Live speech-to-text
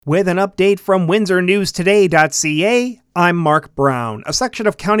With an update from WindsorNewsToday.ca, I'm Mark Brown. A section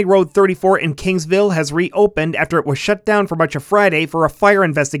of County Road 34 in Kingsville has reopened after it was shut down for much of Friday for a fire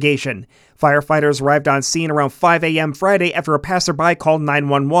investigation. Firefighters arrived on scene around 5 a.m. Friday after a passerby called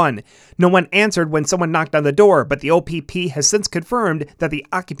 911. No one answered when someone knocked on the door, but the OPP has since confirmed that the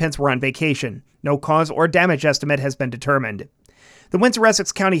occupants were on vacation. No cause or damage estimate has been determined. The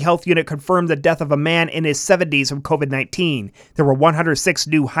Windsor-Essex County Health Unit confirmed the death of a man in his 70s from COVID-19. There were 106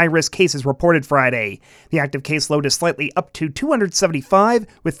 new high-risk cases reported Friday. The active caseload is slightly up to 275,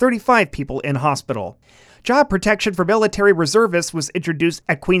 with 35 people in hospital. Job protection for military reservists was introduced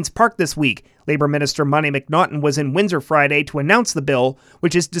at Queen's Park this week. Labor Minister Monty McNaughton was in Windsor Friday to announce the bill,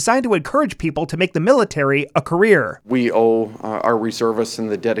 which is designed to encourage people to make the military a career. We owe our reservists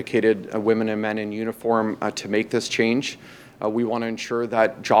and the dedicated women and men in uniform to make this change. We want to ensure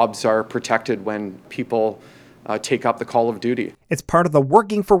that jobs are protected when people take up the call of duty. It's part of the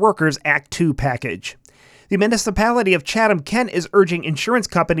Working for Workers Act 2 package. The municipality of Chatham-Kent is urging insurance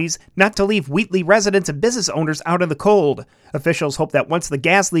companies not to leave Wheatley residents and business owners out in the cold. Officials hope that once the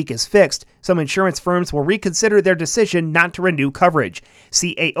gas leak is fixed, some insurance firms will reconsider their decision not to renew coverage.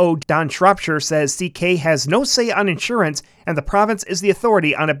 CAO Don Shropshire says CK has no say on insurance, and the province is the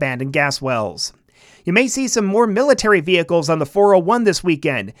authority on abandoned gas wells. You may see some more military vehicles on the 401 this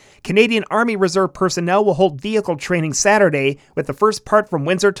weekend. Canadian Army Reserve personnel will hold vehicle training Saturday with the first part from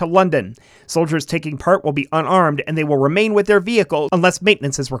Windsor to London. Soldiers taking part will be unarmed and they will remain with their vehicle unless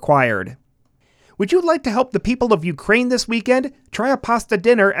maintenance is required. Would you like to help the people of Ukraine this weekend? Try a pasta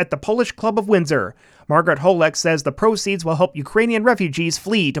dinner at the Polish Club of Windsor. Margaret Holek says the proceeds will help Ukrainian refugees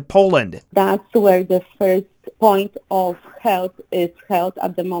flee to Poland. That's where the first point of health is held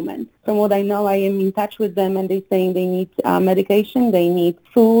at the moment. From what I know, I am in touch with them and they're saying they need medication, they need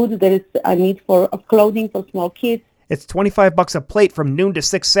food, there is a need for clothing for small kids. It's $25 a plate from noon to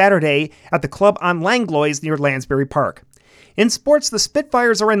 6 Saturday at the club on Langlois near Lansbury Park. In sports, the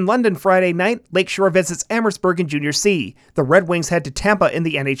Spitfires are in London Friday night. Lakeshore visits Amherstburg in Junior C. The Red Wings head to Tampa in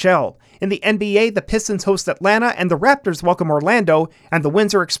the NHL. In the NBA, the Pistons host Atlanta and the Raptors welcome Orlando, and the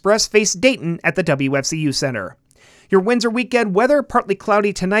Windsor Express face Dayton at the WFCU Center. Your Windsor weekend weather, partly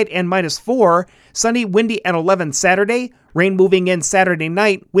cloudy tonight and -4, sunny, windy and 11 Saturday, rain moving in Saturday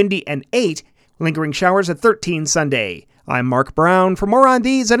night, windy and 8, lingering showers at 13 Sunday. I'm Mark Brown. For more on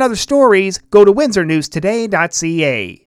these and other stories, go to WindsorNewsToday.ca.